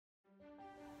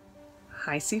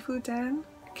Hi Seafood Dan,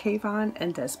 Kayvon,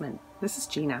 and Desmond. This is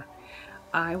Gena.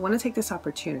 I want to take this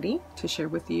opportunity to share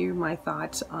with you my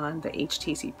thoughts on the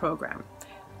HTC program.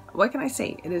 What can I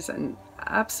say? It is an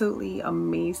absolutely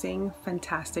amazing,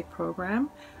 fantastic program.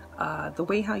 The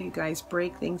way how you guys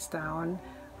break things down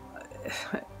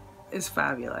is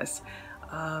fabulous.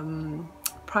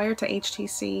 Prior to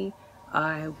HTC,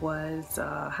 I was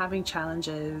having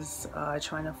challenges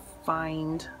trying to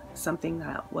find something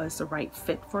that was the right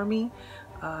fit for me,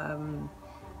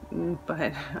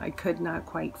 but I could not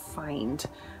quite find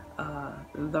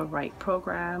the right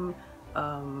program,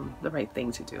 the right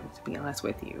thing to do, to be honest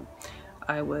with you.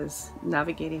 I was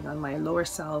navigating on my lower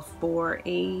self for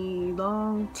a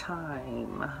long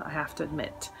time, I have to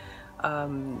admit.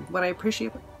 What I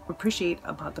appreciate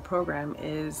about the program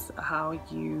is how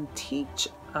you teach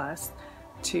us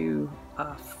to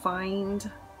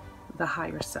find the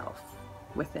higher self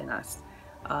within us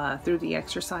through the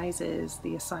exercises,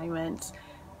 the assignments,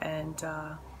 and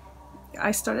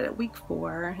I started at week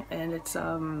 4, and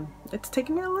it's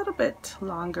taken me a little bit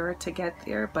longer to get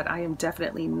there, but I am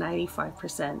definitely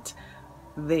 95%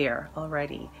 there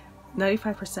already.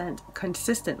 95%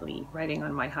 consistently writing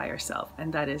on my higher self,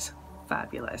 and that is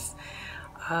fabulous.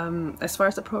 As far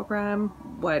as the program,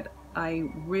 what I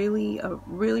really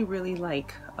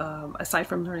like, aside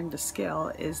from learning the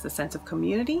skill, is the sense of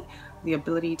community, the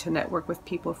ability to network with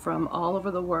people from all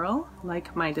over the world,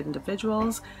 like-minded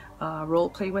individuals, role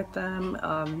play with them.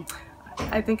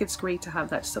 I think it's great to have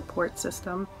that support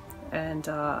system, and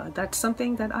that's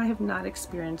something that I have not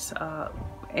experienced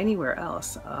anywhere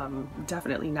else,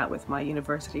 definitely not with my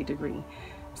university degree.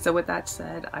 So with that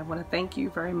said, I want to thank you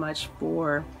very much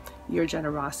for your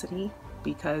generosity,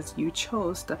 because you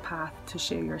chose the path to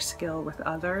share your skill with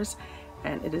others,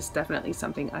 and it is definitely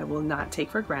something I will not take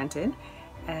for granted,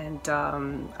 and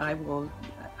I will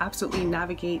absolutely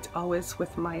navigate always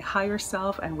with my higher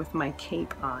self and with my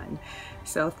cape on.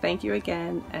 So thank you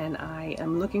again, and I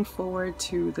am looking forward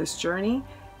to this journey,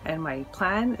 and my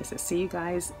plan is to see you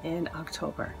guys in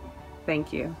October.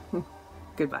 Thank you.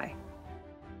 Goodbye.